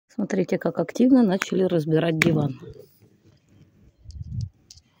Смотрите, как активно начали разбирать диван.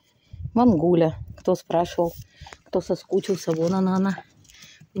 Мангуля. Кто спрашивал, кто соскучился, вон она.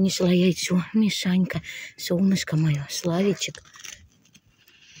 Принесла яйцо. Мишанька, солнышко мое, Славичек.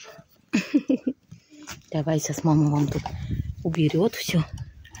 Давайте с мамой вам тут уберет все.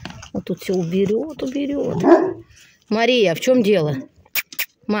 Вот тут все уберет. Мария, в чем дело?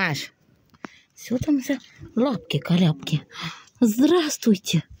 Маш, все там за лапки-коляпки.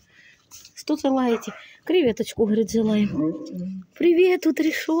 Здравствуйте. Что залаете? Креветочку, говорит, залаем. Привет,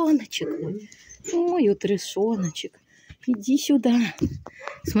 утрешоночек. Ой, утрешоночек. Иди сюда.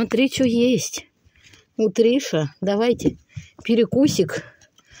 Смотри, что есть. Утриша, давайте перекусик.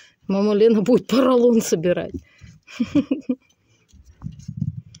 Мама Лена будет поролон собирать.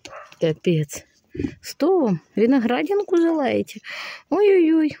 Капец. Что вам? Виноградинку желаете?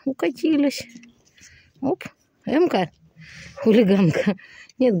 Ой-ой-ой, укатились. Оп, Эмка, хулиганка.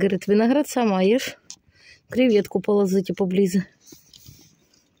 Нет, говорит, виноград сама ешь. Креветку полозайте поближе.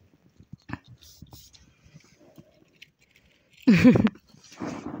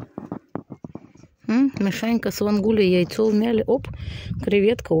 Мишанька с Вангулей яйцо умяли. Оп,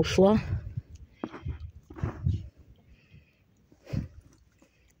 креветка ушла.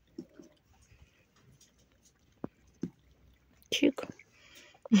 Чик.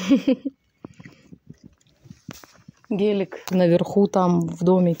 Гелик наверху там в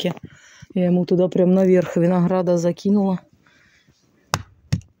домике. Я ему туда прям наверх винограда закинула.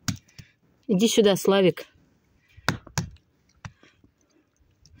 Иди сюда, Славик.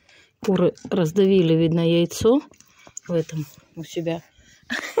 Куры раздавили, видно, яйцо в этом у себя.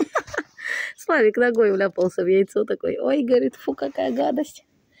 Славик ногой вляпался в яйцо такой. Ой, говорит, фу, какая гадость.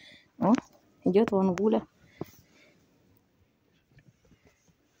 О, идет Вангуля.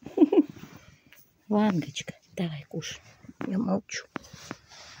 Вангочка, давай кушай. Я молчу.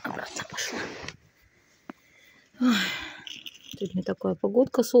 Обратно пошла. Ой, сегодня такая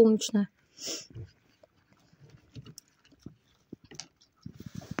погодка солнечная.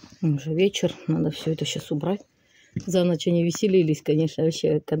 Уже вечер, надо все это сейчас убрать. За ночь они веселились, конечно,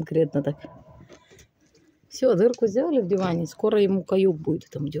 вообще конкретно так. Все, дырку сделали в диване, скоро ему каюк будет в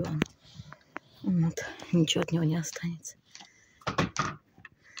этом диване. Вот, ничего от него не останется.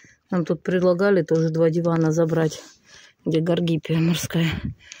 Нам тут предлагали тоже 2 дивана забрать, где горгипия морская.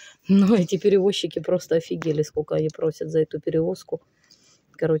 Но эти перевозчики просто офигели, сколько они просят за эту перевозку.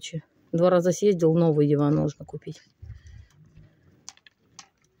 Короче, 2 раза съездил, новый диван нужно купить.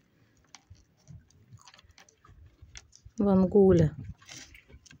 Вангуля.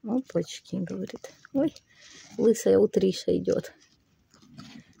 Опачки, говорит. Ой, лысая утриша идет.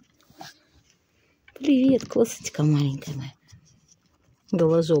 Привет, косочка маленькая моя.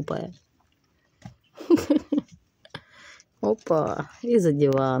 Голожопая. Опа, и за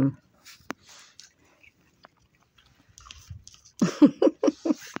диван.